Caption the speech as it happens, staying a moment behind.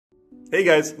Hey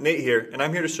guys, Nate here, and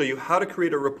I'm here to show you how to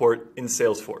create a report in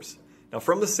Salesforce. Now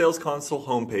from the Sales Console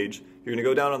homepage, you're going to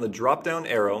go down on the drop-down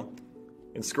arrow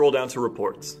and scroll down to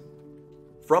Reports.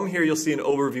 From here you'll see an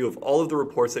overview of all of the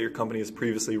reports that your company has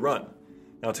previously run.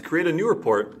 Now to create a new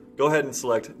report, go ahead and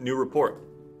select New Report.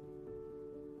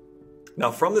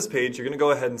 Now from this page, you're going to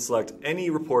go ahead and select any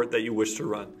report that you wish to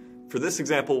run. For this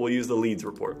example, we'll use the Leads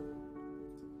report.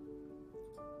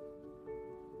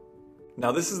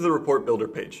 Now this is the Report Builder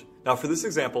page. Now for this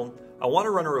example, I want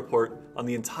to run a report on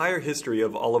the entire history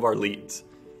of all of our leads.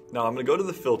 Now I'm going to go to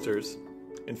the filters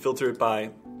and filter it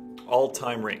by all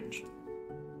time range.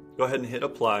 Go ahead and hit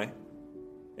apply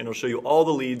and it'll show you all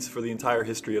the leads for the entire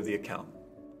history of the account.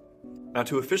 Now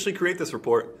to officially create this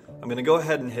report, I'm going to go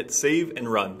ahead and hit save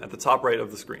and run at the top right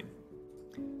of the screen.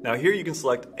 Now here you can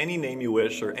select any name you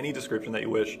wish or any description that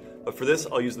you wish, but for this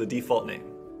I'll use the default name.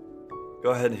 Go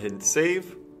ahead and hit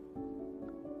save.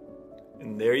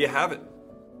 And there you have it.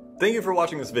 Thank you for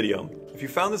watching this video. If you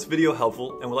found this video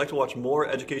helpful and would like to watch more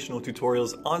educational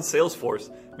tutorials on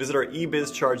Salesforce, visit our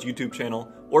EBizCharge YouTube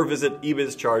channel or visit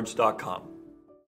EBizCharge.com.